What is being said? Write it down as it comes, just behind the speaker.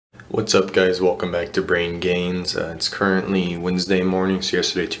What's up, guys? Welcome back to Brain Gains. It's currently Wednesday morning, so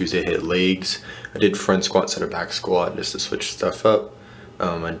yesterday, Tuesday, hit legs. I did front squat instead of back squat just to switch stuff up.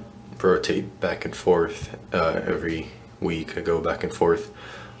 I rotate back and forth every week. I go back and forth,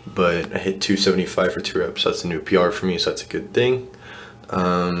 but I hit 275 for 2 reps. So that's a new PR for me, so that's a good thing.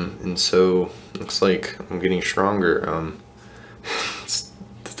 And so looks like I'm getting stronger. It's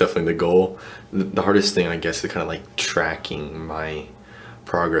definitely the goal. The hardest thing, I guess, is kind of like tracking my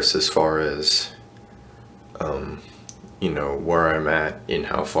progress as far as you know, where I'm at and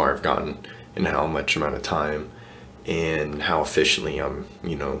how far I've gotten in how much amount of time and how efficiently I'm,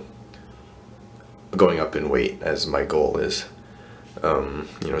 you know, going up in weight as my goal is. You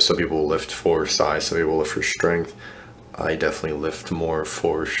know, some people lift for size, some people lift for strength. I definitely lift more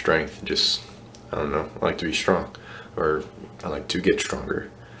for strength. Just, I don't know, I like to be strong, or I like to get stronger.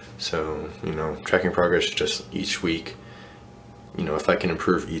 So, you know, tracking progress just each week. You know, if I can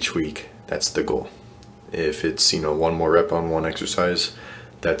improve each week, that's the goal. If it's, you know, one more rep on one exercise,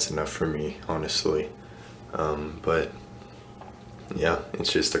 that's enough for me, honestly. But yeah,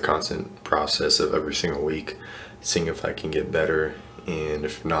 it's just a constant process of every single week, seeing if I can get better, and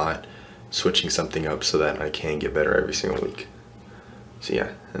if not, switching something up so that I can get better every single week. So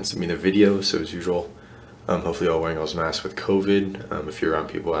yeah, that's me the video. So as usual, hopefully all wearing those masks with COVID. If you're around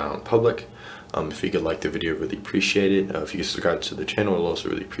people out in public, if you could like the video, really appreciate it. If you could subscribe to the channel, I'll also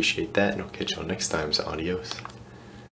really appreciate that. And I'll catch you all next time. So adios.